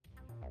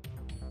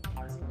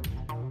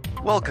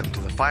Welcome to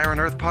the Fire and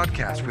Earth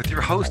podcast with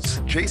your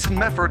hosts, Jason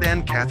Mefford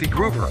and Kathy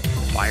Groover.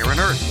 Fire and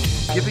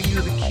Earth, giving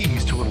you the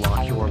keys to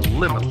unlock your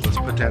limitless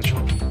potential.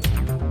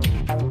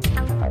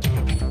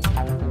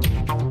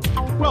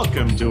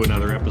 Welcome to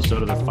another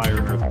episode of the Fire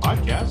and Earth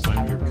podcast.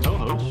 I'm your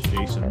co-host,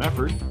 Jason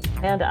Mefford.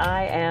 And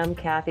I am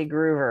Kathy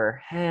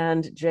Groover.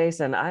 And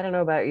Jason, I don't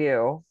know about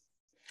you,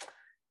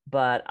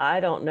 but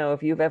I don't know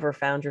if you've ever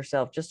found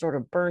yourself just sort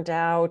of burnt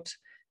out,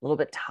 a little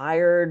bit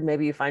tired.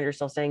 Maybe you find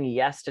yourself saying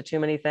yes to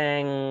too many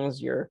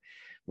things. You're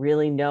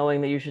really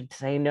knowing that you should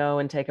say no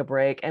and take a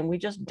break. And we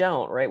just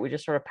don't, right? We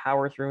just sort of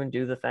power through and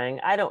do the thing.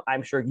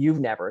 I'm sure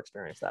you've never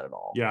experienced that at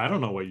all. Yeah, I don't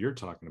know what you're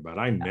talking about.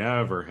 I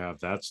never have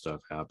that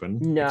stuff happen.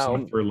 No.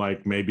 Except for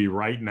like maybe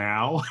right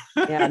now.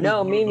 Yeah,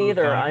 no, me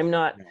neither. I'm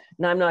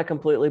not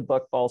completely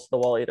booked balls to the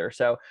wall either.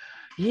 So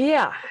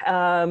yeah,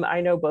 I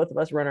know both of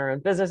us run our own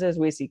businesses.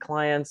 We see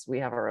clients, we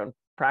have our own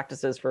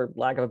practices, for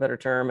lack of a better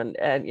term,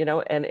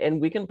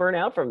 and we can burn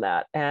out from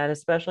that. And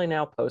especially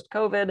now post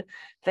COVID,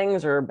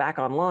 things are back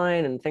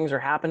online and things are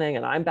happening,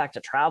 and I'm back to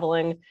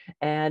traveling,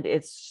 and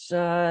it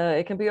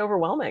can be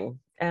overwhelming.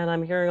 And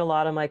I'm hearing a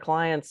lot of my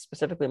clients,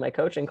 specifically my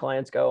coaching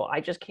clients, go,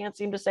 I just can't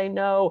seem to say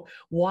no.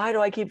 Why do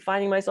I keep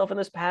finding myself in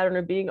this pattern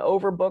of being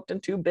overbooked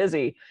and too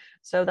busy?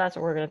 So that's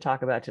what we're going to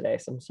talk about today.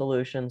 Some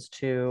solutions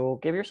to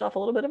give yourself a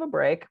little bit of a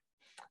break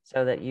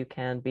so that you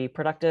can be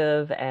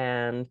productive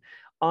and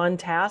on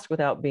task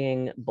without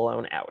being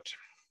blown out.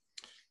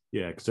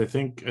 Yeah, because I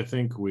think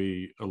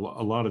a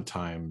lot of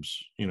times,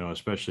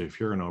 especially if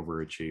you're an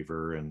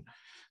overachiever, and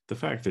the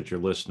fact that you're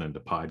listening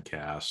to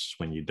podcasts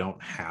when you don't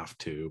have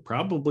to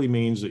probably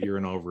means that you're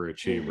an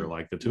overachiever,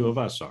 like the two of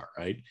us are,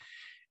 right?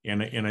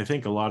 And I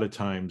think a lot of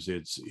times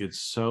it's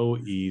so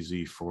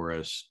easy for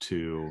us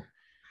to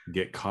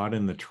get caught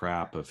in the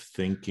trap of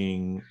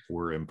thinking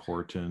we're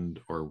important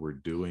or we're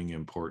doing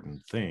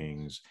important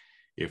things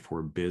if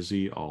we're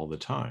busy all the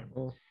time.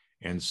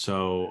 And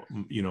so,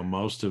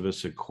 most of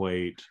us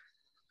equate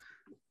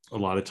a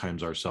lot of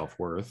times our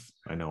self-worth.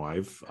 I know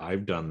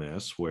I've done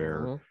this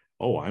where,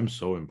 oh, I'm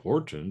so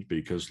important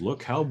because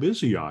look how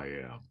busy I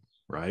am,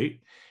 right?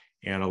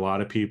 And a lot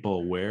of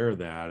people wear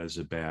that as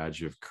a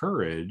badge of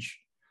courage,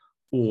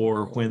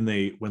 or when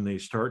they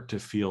start to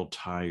feel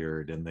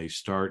tired and they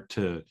start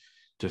to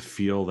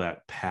feel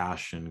that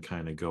passion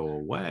kind of go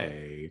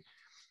away,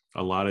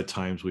 a lot of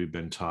times we've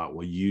been taught,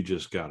 well, you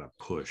just got to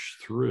push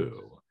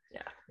through.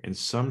 Yeah. And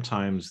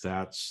sometimes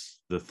that's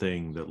the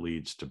thing that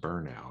leads to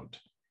burnout.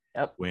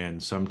 Yep.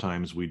 When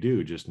sometimes we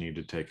do just need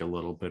to take a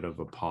little bit of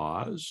a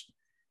pause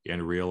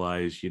and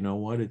realize, you know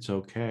what, it's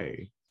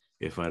okay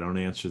if I don't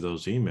answer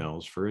those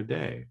emails for a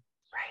day.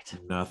 Right.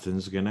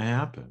 Nothing's going to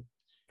happen.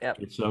 Yep.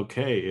 It's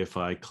okay if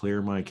I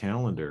clear my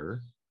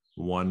calendar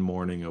one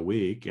morning a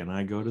week and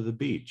I go to the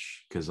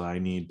beach because I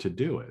need to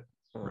do it,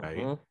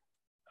 right?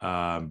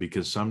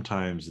 Because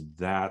sometimes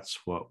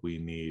that's what we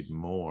need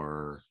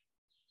more.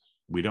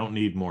 We don't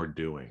need more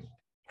doing.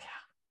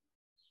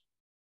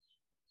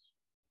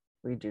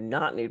 We do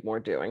not need more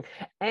doing.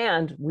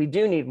 And we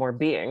do need more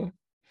being.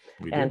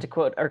 And to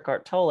quote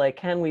Eckhart Tolle,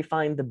 can we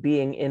find the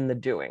being in the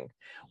doing?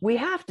 We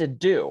have to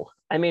do.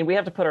 I mean, we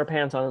have to put our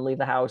pants on and leave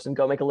the house and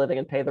go make a living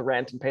and pay the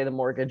rent and pay the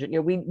mortgage. And,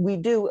 we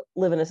do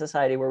live in a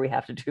society where we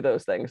have to do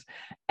those things.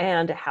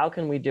 And how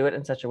can we do it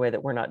in such a way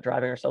that we're not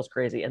driving ourselves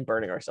crazy and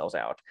burning ourselves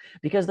out?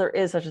 Because there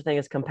is such a thing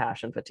as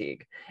compassion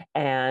fatigue.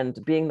 And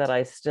being that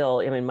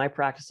my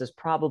practice is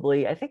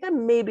probably, I think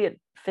I'm maybe at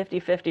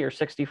 50-50 or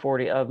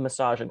 60-40 of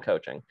massage and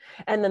coaching.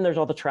 And then there's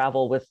all the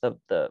travel with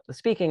the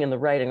speaking and the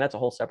writing. That's a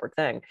whole separate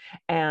thing.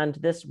 And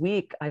this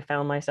week I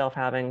found myself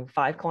having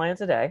 5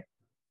 clients a day,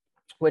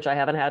 which I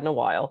haven't had in a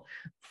while,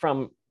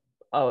 from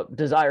a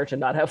desire to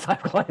not have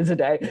 5 clients a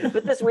day.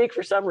 But this week,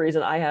 for some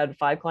reason, I had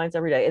 5 clients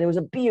every day. And it was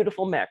a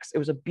beautiful mix. It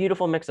was a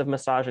beautiful mix of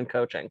massage and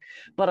coaching.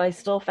 But I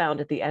still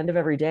found at the end of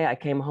every day, I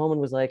came home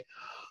and was like,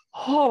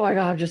 oh my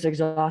God, I'm just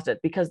exhausted,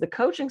 because the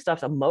coaching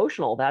stuff's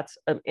emotional. That's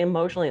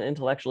emotionally and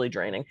intellectually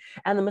draining.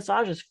 And the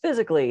massage is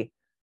physically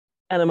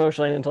and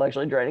emotionally and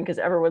intellectually draining because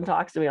everyone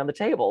talks to me on the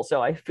table. So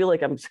I feel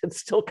like I'm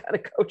still kind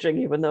of coaching,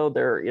 even though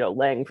they're,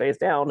 laying face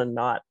down and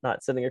not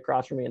sitting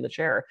across from me in the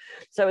chair.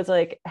 So it's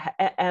like,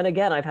 and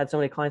again, I've had so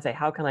many clients say,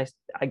 how can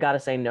I got to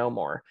say no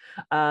more.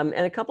 And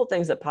a couple of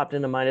things that popped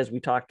into mind as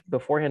we talked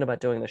beforehand about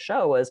doing the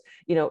show was,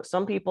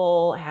 some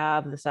people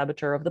have the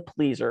saboteur of the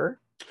pleaser,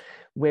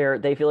 where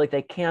they feel like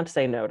they can't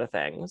say no to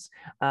things.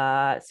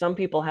 Some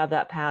people have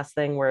that past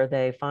thing where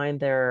they find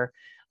their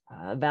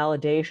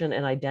validation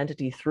and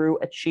identity through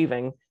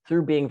achieving,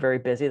 through being very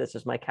busy. This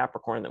is my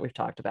Capricorn that we've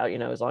talked about.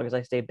 As long as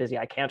I stay busy,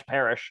 I can't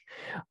perish.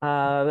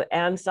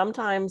 And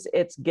sometimes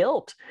it's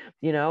guilt,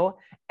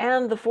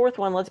 And the fourth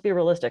one, let's be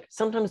realistic.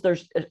 Sometimes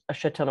there's a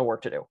shit ton of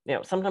work to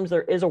do. Sometimes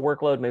there is a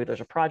workload. Maybe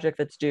there's a project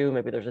that's due.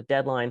 Maybe there's a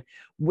deadline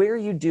where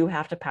you do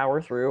have to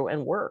power through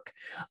and work.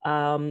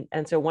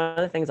 And so one of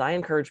the things I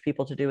encourage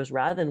people to do is,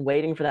 rather than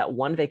waiting for that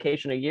one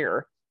vacation a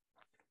year,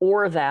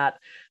 or that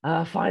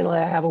finally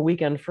I have a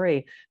weekend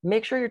free,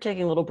 make sure you're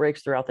taking little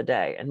breaks throughout the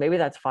day. And maybe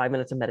that's 5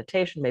 minutes of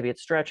meditation. Maybe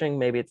it's stretching.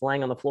 Maybe it's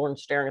laying on the floor and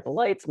staring at the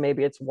lights.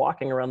 Maybe it's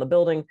walking around the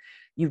building.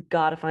 You've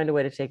got to find a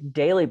way to take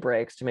daily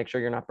breaks to make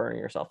sure you're not burning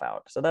yourself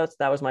out. So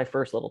that was my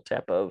first little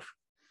tip of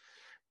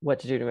what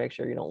to do to make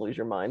sure you don't lose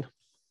your mind.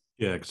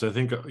 Yeah, because I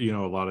think, you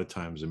know, a lot of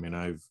times, I mean,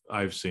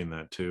 I've seen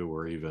that too,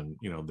 where even,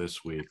 you know,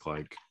 this week,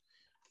 like,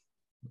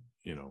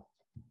 you know,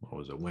 what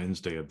was it,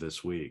 Wednesday of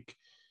this week,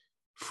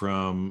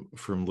 from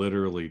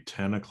literally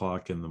 10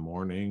 o'clock in the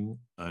morning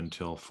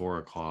until 4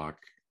 o'clock,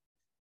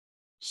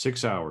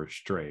 6 hours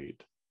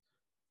straight,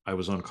 I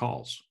was on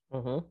calls.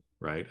 Mm-hmm.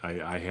 Right.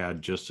 I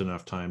had just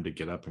enough time to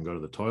get up and go to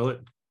the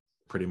toilet,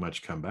 pretty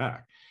much come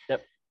back.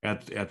 Yep.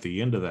 At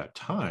the end of that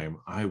time,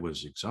 I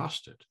was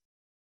exhausted.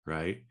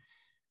 Right.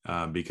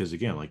 Because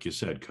again, like you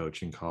said,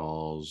 coaching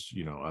calls,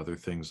 you know, other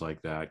things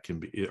like that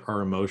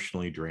are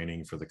emotionally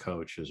draining for the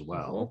coach as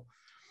well.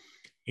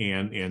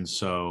 Mm-hmm. And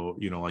so,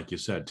 you know, like you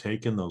said,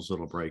 taking those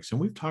little breaks, and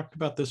we've talked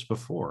about this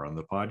before on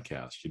the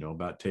podcast, you know,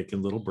 about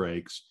taking little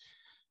breaks,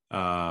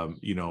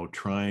 you know,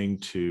 trying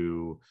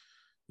to,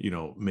 you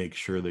know, make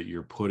sure that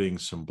you're putting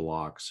some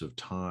blocks of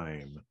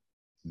time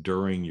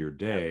during your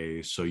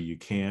day so you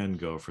can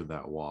go for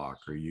that walk,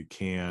 or you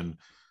can,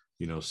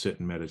 you know, sit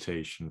in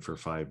meditation for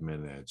 5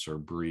 minutes, or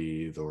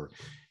breathe, or,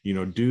 you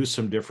know, do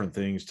some different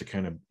things to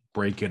kind of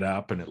break it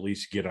up and at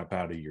least get up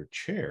out of your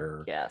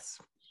chair. Yes.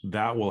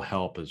 That will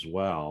help as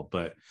well.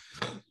 But,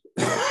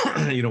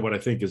 you know, what I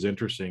think is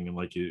interesting, and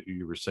like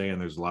you were saying,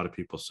 there's a lot of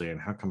people saying,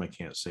 how come I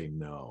can't say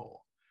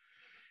no?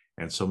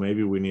 And so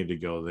maybe we need to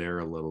go there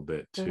a little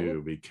bit too,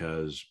 mm-hmm.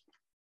 because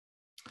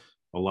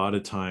a lot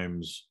of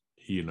times,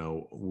 you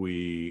know,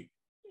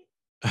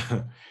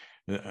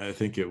 I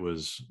think it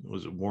was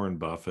Warren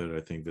Buffett,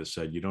 I think, that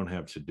said, you don't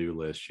have to-do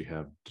lists, you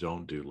have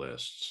don't do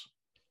lists,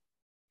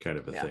 kind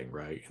of a thing,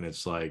 right? And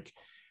it's like,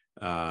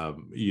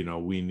 you know,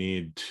 we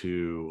need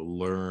to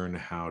learn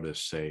how to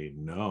say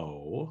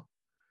no,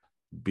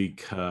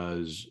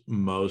 because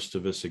most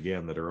of us,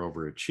 again, that are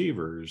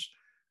overachievers,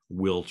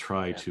 will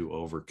try to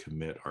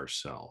overcommit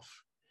ourselves.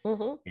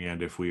 Mm-hmm.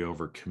 And if we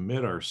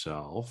overcommit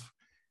ourselves,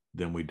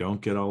 then we don't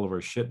get all of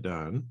our shit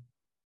done.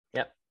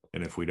 Yep.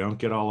 And if we don't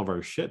get all of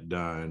our shit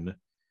done,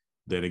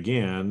 then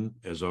again,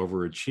 as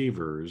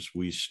overachievers,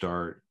 we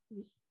start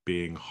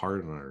being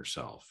hard on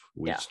ourselves.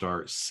 We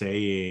start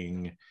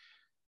saying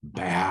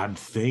bad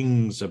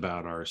things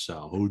about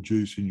ourselves. Oh,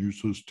 Jason, you're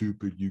so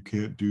stupid. You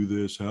can't do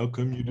this. How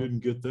come you didn't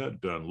get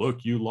that done?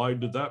 Look, you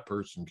lied to that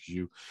person because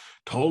you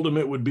told him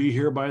it would be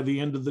here by the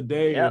end of the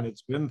day, and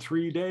it's been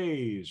 3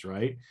 days,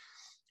 right?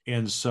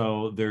 And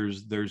so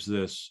there's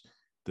this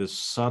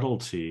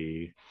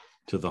subtlety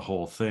to the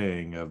whole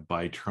thing of,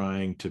 by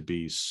trying to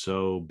be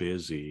so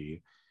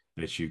busy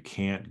that you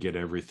can't get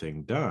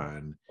everything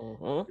done,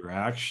 you're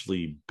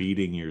actually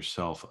beating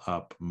yourself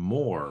up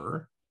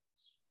more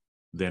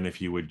than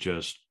if you would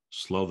just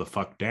slow the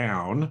fuck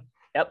down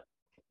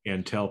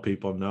and tell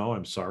people, no,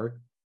 I'm sorry,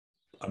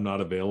 I'm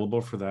not available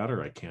for that,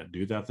 or I can't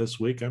do that this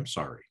week. I'm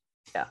sorry.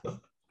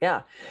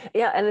 Yeah.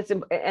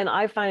 And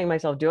I'm finding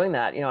myself doing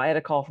that. You know, I had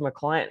a call from a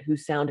client who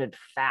sounded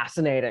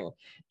fascinating,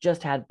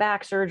 just had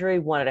back surgery,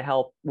 wanted to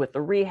help with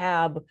the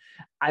rehab.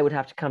 I would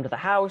have to come to the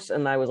house,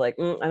 and I was like,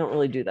 I don't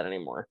really do that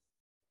anymore.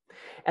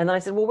 And then I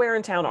said, well, where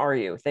in town are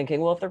you?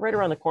 Thinking, well, if they're right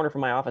around the corner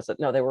from my office,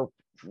 no, they were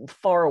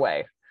far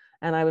away.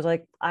 And I was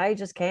like, I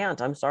just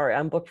can't. I'm sorry.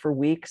 I'm booked for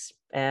weeks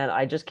and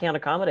I just can't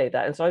accommodate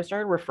that. And so I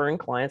started referring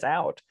clients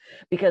out,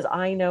 because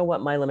I know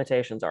what my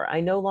limitations are. I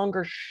no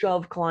longer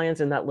shove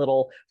clients in that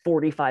little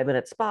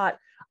 45-minute spot.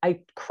 I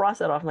cross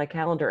that off my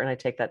calendar and I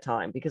take that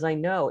time, because I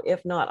know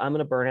if not, I'm going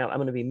to burn out. I'm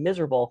going to be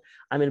miserable.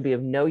 I'm going to be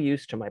of no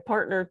use to my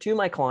partner, to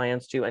my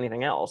clients, to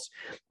anything else.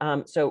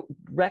 So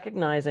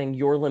recognizing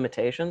your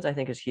limitations, I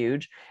think, is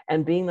huge.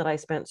 And being that I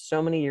spent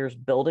so many years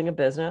building a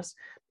business,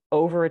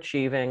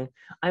 overachieving.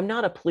 I'm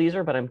not a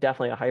pleaser, but I'm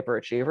definitely a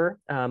hyperachiever.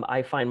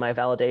 I find my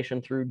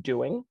validation through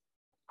doing,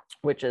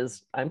 which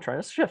is, I'm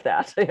trying to shift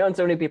that, and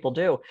so many people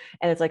do.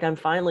 And it's like, I'm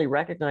finally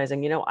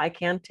recognizing, I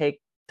can take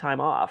time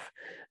off.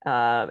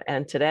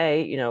 And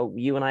today,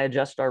 you and I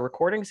adjust our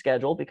recording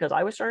schedule because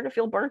I was starting to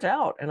feel burnt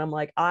out. And I'm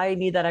like, I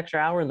need that extra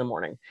hour in the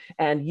morning.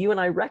 And you and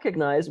I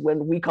recognize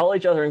when we call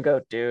each other and go,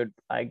 dude,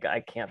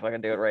 I can't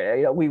fucking do it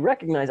right. We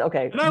recognize,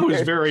 okay. And I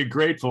was very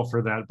grateful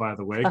for that, by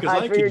the way, because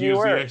I could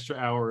use the extra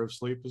hour of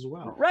sleep as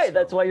well. Right. So.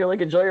 That's why you're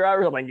like, enjoy your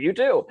hours. I'm like, you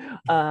too.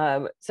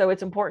 So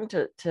it's important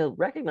to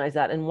recognize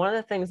that. And one of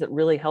the things that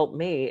really helped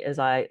me is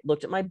I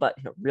looked at my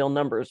real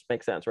numbers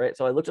make sense, right?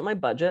 So I looked at my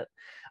budget.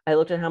 I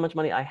looked at how much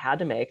money I had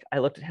to make. I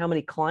looked at how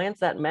many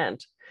clients that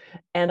meant.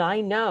 And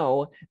I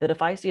know that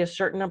if I see a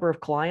certain number of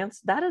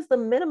clients, that is the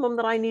minimum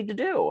that I need to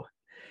do.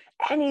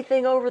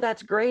 Anything over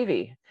that's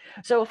gravy.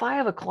 So if I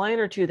have a client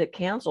or two that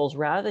cancels,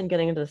 rather than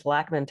getting into this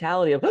lack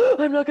mentality of, oh,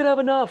 I'm not going to have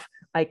enough,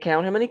 I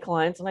count how many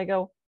clients and I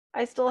go,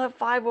 I still have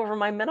 5 over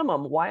my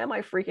minimum. Why am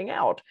I freaking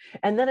out?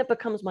 And then it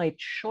becomes my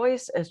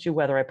choice as to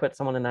whether I put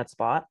someone in that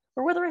spot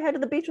or whether I head to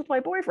the beach with my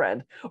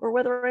boyfriend or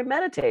whether I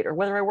meditate or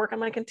whether I work on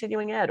my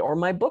continuing ed or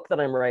my book that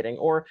I'm writing,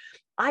 or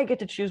I get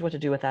to choose what to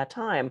do at that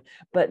time.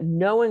 But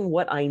knowing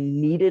what I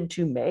needed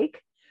to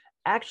make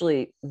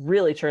actually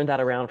really turned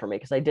that around for me,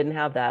 because I didn't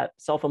have that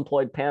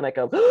self-employed panic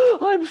of, oh,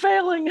 I'm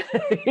failing. It's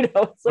I'm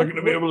like, going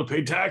to be able to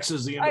pay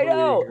taxes the end I of the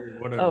know. week or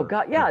whatever. Oh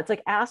God, yeah. It's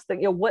like, ask the,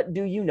 what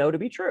do you know to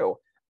be true?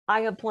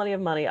 I have plenty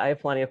of money. I have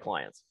plenty of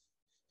clients.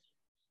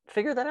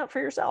 Figure that out for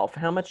yourself.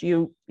 How much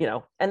and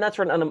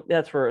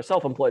that's for a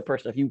self-employed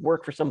person. If you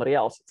work for somebody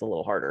else, it's a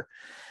little harder.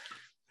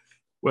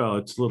 Well,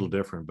 it's a little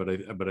different, but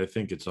I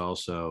think it's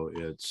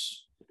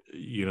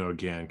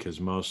again, because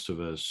most of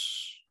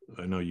us,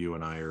 I know you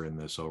and I are in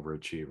this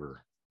overachiever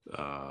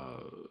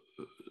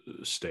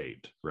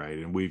state, right?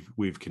 And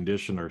we've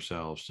conditioned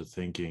ourselves to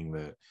thinking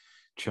that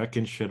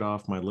checking shit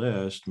off my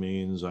list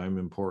means I'm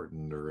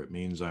important, or it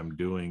means I'm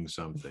doing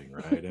something,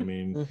 right? I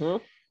mean, Mm-hmm.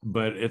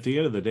 But at the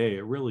end of the day,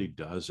 it really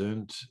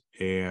doesn't.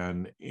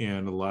 And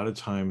a lot of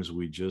times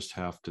we just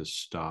have to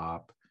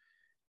stop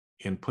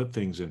and put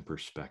things in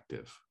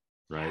perspective,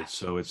 right? Yeah.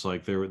 So it's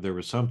like there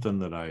was something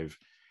that I've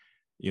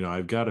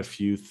got a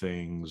few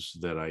things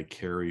that I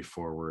carry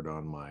forward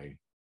on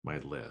my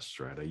list,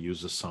 right? I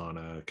use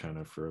Asana kind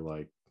of for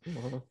like,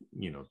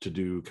 to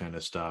do kind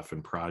of stuff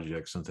and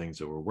projects and things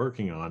that we're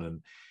working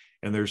on.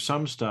 And there's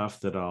some stuff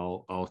that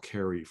I'll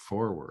carry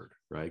forward,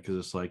 right? Because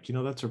it's like,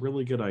 that's a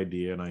really good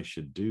idea and I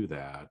should do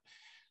that.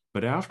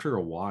 But after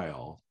a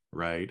while,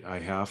 right, I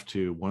have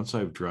to, once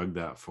I've drugged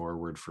that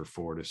forward for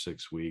 4 to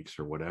 6 weeks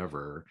or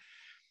whatever,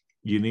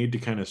 you need to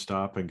kind of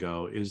stop and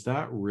go, is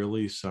that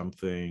really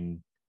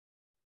something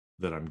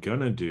that I'm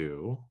going to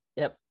do?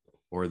 Yep.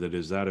 Or that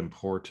is that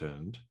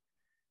important?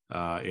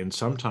 And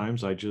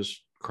sometimes I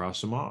just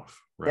cross them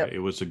off, right? Yep. It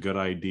was a good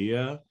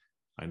idea.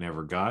 I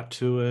never got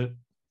to it.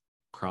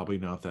 Probably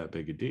not that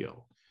big a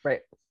deal.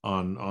 Right.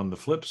 On the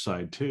flip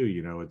side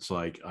too, it's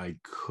like I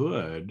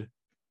could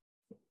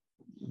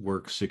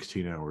work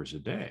 16 hours a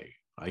day.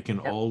 I can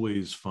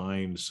always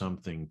find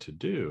something to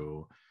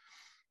do.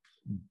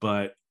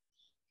 But,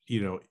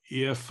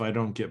 if I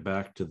don't get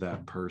back to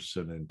that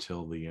person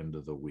until the end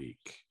of the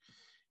week,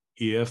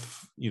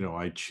 if,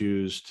 I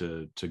choose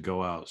to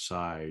go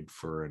outside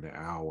for an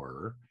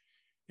hour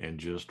and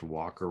just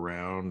walk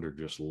around or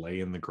just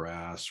lay in the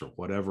grass or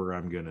whatever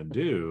I'm going to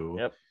do,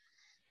 yep.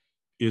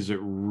 Is it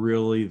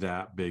really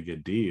that big a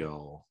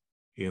deal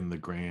in the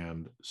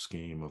grand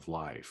scheme of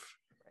life?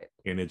 Right.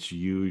 And it's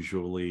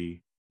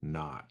usually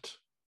not,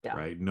 yeah.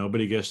 right?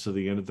 Nobody gets to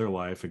the end of their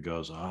life and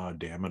goes, oh,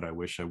 damn it, I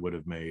wish I would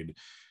have made,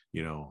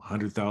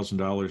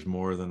 $100,000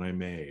 more than I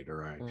made,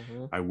 or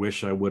I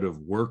wish I would have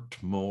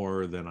worked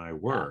more than I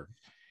worked.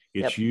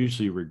 Yeah. It's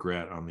usually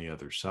regret on the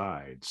other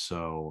side.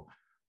 So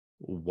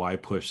why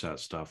push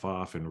that stuff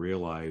off and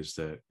realize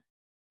that,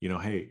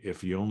 hey,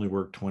 if you only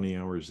work 20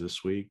 hours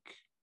this week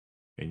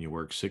and you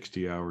work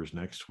 60 hours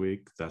next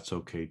week, that's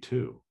okay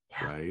too,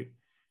 right?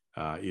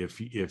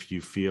 If you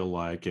feel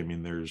like,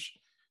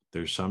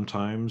 there's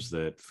sometimes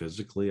that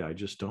physically I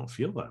just don't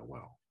feel that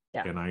well.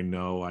 Yeah. And I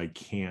know I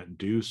can't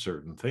do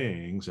certain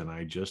things and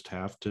I just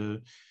have to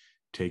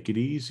take it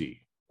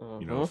easy,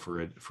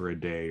 for a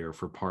day or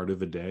for part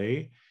of a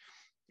day.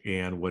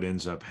 And what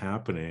ends up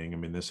happening,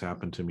 this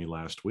happened to me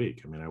last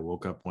week. I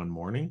woke up one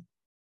morning,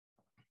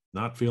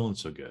 not feeling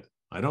so good.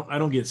 I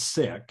don't get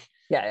sick.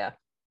 Yeah.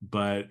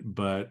 But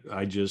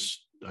I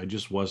just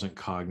wasn't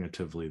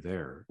cognitively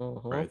there,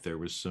 right? There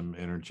was some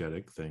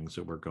energetic things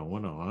that were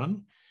going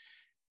on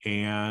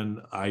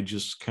and I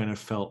just kind of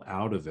felt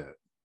out of it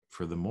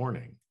for the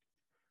morning.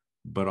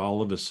 But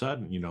all of a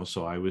sudden,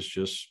 so I was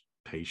just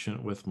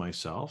patient with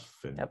myself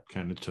and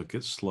kind of took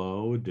it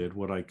slow, did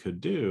what I could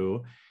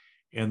do.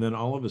 And then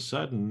all of a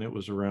sudden it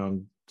was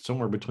around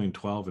somewhere between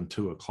 12 and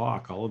 2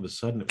 o'clock. All of a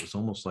sudden it was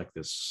almost like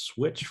this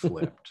switch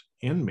flipped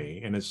in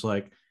me. And it's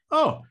like,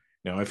 oh,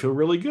 now I feel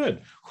really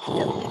good.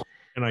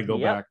 And I go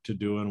back to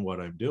doing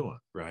what I'm doing,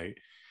 right?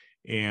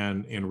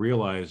 And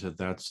realize that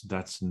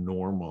that's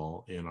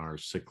normal in our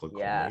cyclical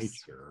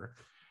nature.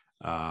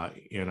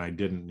 And I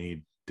didn't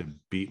need to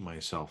beat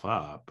myself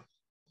up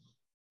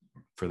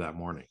for that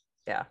morning.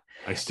 Yeah.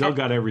 I still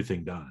got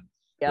everything done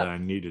that I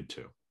needed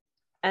to.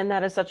 And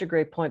that is such a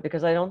great point,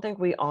 because I don't think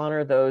we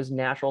honor those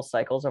natural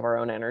cycles of our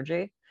own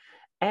energy,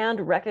 and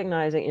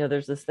recognizing,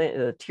 there's this thing,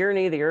 the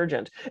tyranny of the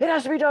urgent. It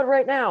has to be done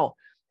right now.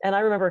 And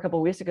I remember a couple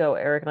of weeks ago,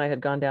 Eric and I had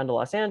gone down to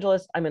Los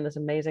Angeles. I'm in this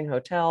amazing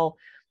hotel.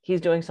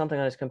 He's doing something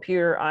on his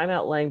computer. I'm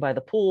out laying by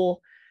the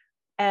pool.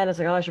 And it's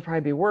like, oh, I should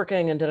probably be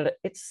working. And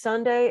it's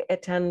Sunday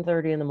at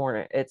 10:30 in the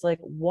morning. It's like,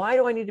 why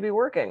do I need to be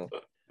working?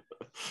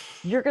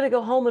 You're going to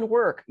go home and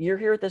work. You're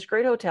here at this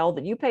great hotel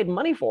that you paid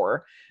money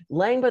for,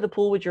 laying by the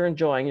pool, which you're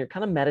enjoying. You're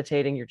kind of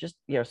meditating. You're just,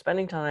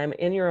 spending time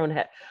in your own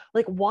head.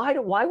 Like, why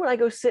would I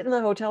go sit in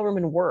the hotel room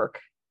and work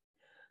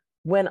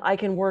when I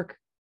can work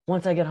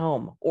once I get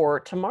home,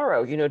 or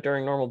tomorrow,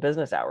 during normal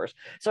business hours.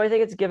 So I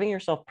think it's giving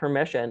yourself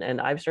permission.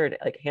 And I've started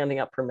like handing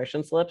out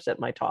permission slips at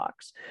my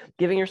talks,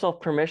 giving yourself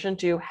permission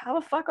to have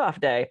a fuck off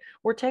day,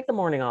 or take the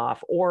morning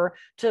off, or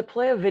to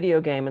play a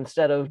video game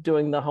instead of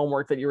doing the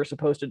homework that you were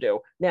supposed to do.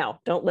 Now,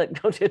 don't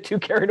get too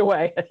carried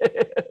away.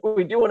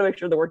 We do want to make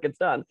sure the work gets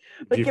done.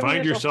 But if you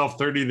find yourself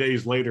 30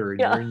 days later and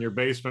you're in your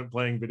basement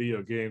playing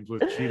video games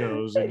with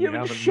Cheetos and you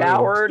haven't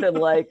showered and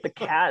like the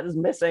cat is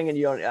missing and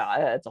you don't,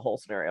 it's a whole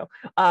scenario.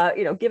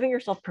 Giving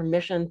yourself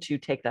permission to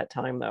take that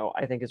time, though,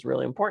 I think is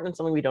really important and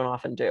something we don't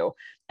often do.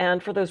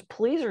 And for those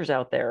pleasers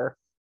out there,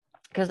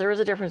 because there is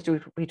a difference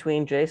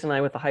between Jason and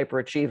I with the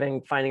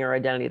hyperachieving, finding our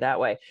identity that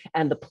way,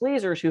 and the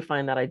pleasers who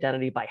find that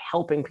identity by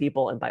helping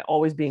people and by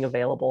always being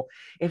available.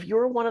 If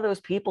you're one of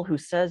those people who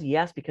says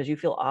yes because you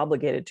feel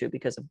obligated to,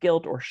 because of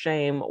guilt or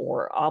shame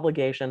or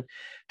obligation,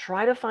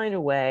 try to find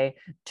a way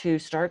to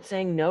start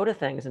saying no to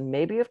things. And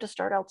maybe you have to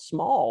start out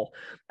small,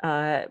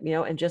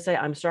 and just say,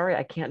 I'm sorry,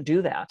 I can't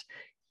do that.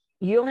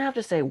 You don't have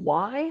to say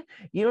why.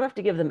 You don't have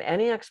to give them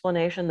any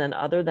explanation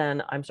other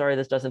than, I'm sorry,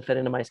 this doesn't fit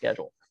into my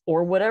schedule,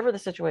 or whatever the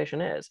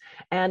situation is.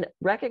 And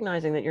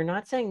recognizing that you're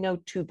not saying no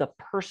to the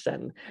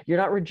person, you're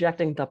not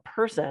rejecting the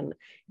person,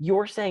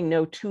 you're saying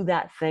no to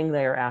that thing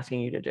they are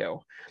asking you to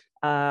do.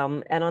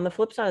 And on the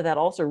flip side of that,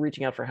 also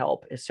reaching out for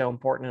help is so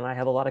important. And I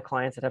have a lot of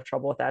clients that have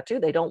trouble with that too.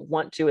 They don't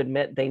want to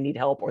admit they need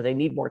help or they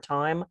need more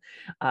time.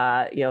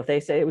 If they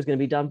say it was going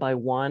to be done by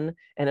 1,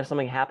 and if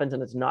something happens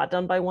and it's not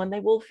done by 1, they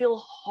will feel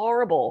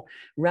horrible,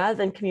 rather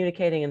than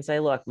communicating and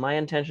say, look, my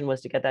intention was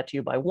to get that to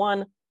you by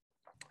 1.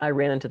 I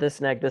ran into this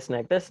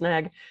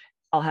snag.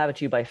 I'll have it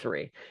to you by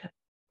 3.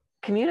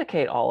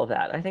 Communicate all of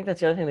that. I think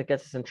that's the other thing that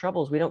gets us in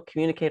trouble is we don't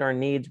communicate our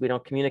needs. We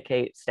don't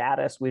communicate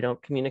status. We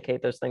don't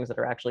communicate those things that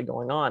are actually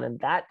going on. And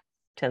that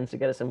tends to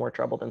get us in more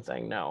trouble than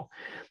saying no.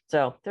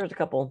 So there's a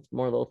couple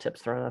more little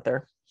tips thrown out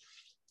there.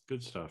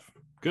 Good stuff.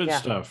 Good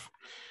stuff.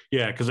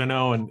 Yeah. Cause I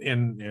know, and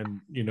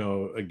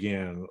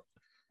again,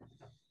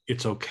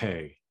 it's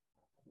okay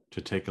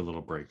to take a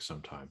little break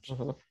sometimes.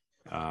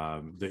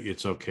 Mm-hmm.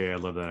 It's okay. I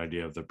love that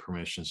idea of the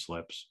permission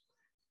slips.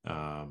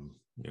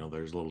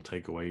 There's a little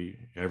takeaway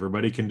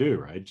everybody can do,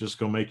 right? Just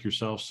go make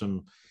yourself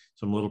some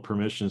little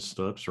permission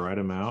slips, write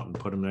them out and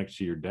put them next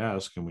to your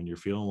desk. And when you're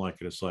feeling like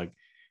it, it's like,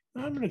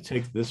 I'm going to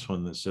take this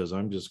one that says,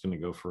 I'm just going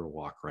to go for a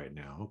walk right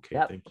now. Okay.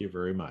 Yep. Thank you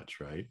very much.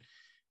 Right.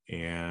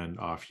 And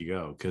off you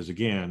go. Because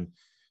again,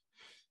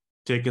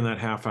 taking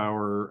that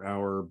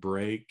hour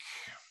break,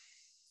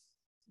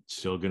 it's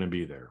still going to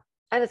be there.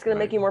 And it's going to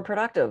make you more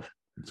productive.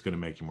 It's going to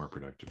make you more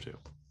productive too.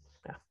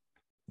 Yeah.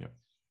 Yep.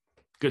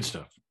 Good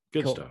stuff.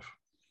 Good stuff.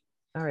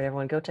 All right,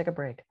 everyone, go take a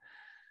break.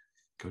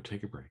 Go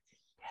take a break.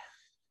 Yeah.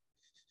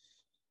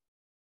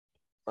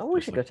 Well,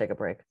 we should go take a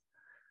break.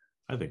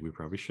 I think we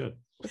probably should.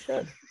 We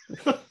should.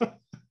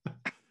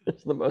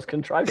 It's the most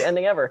contrived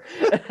ending ever.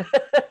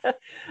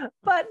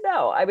 But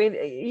no, I mean,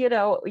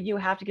 you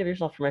have to give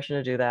yourself permission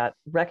to do that.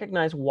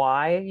 Recognize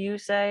why you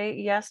say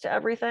yes to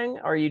everything.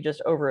 Are you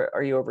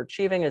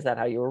overachieving? Is that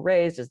how you were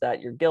raised? Is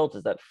that your guilt?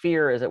 Is that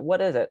fear?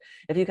 What is it?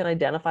 If you can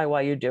identify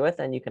why you do it,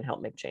 then you can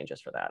help make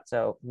changes for that.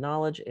 So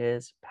knowledge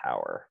is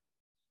power.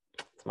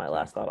 That's my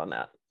last thought on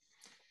that.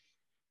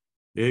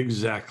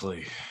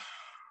 Exactly.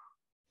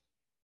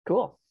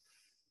 Cool.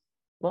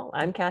 Well,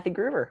 I'm Kathy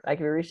Gruver. I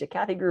can be reached at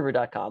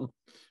kathygruver.com.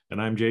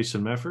 And I'm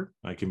Jason Mefford.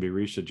 I can be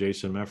reached at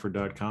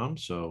jasonmefford.com.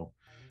 So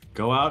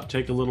go out,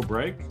 take a little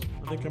break.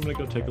 I think I'm going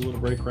to go take a little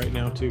break right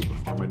now, too,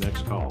 before my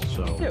next call.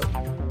 So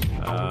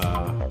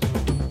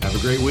have a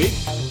great week,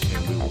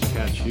 and we will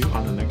catch you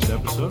on the next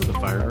episode of the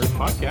Fire and Earth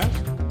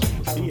Podcast.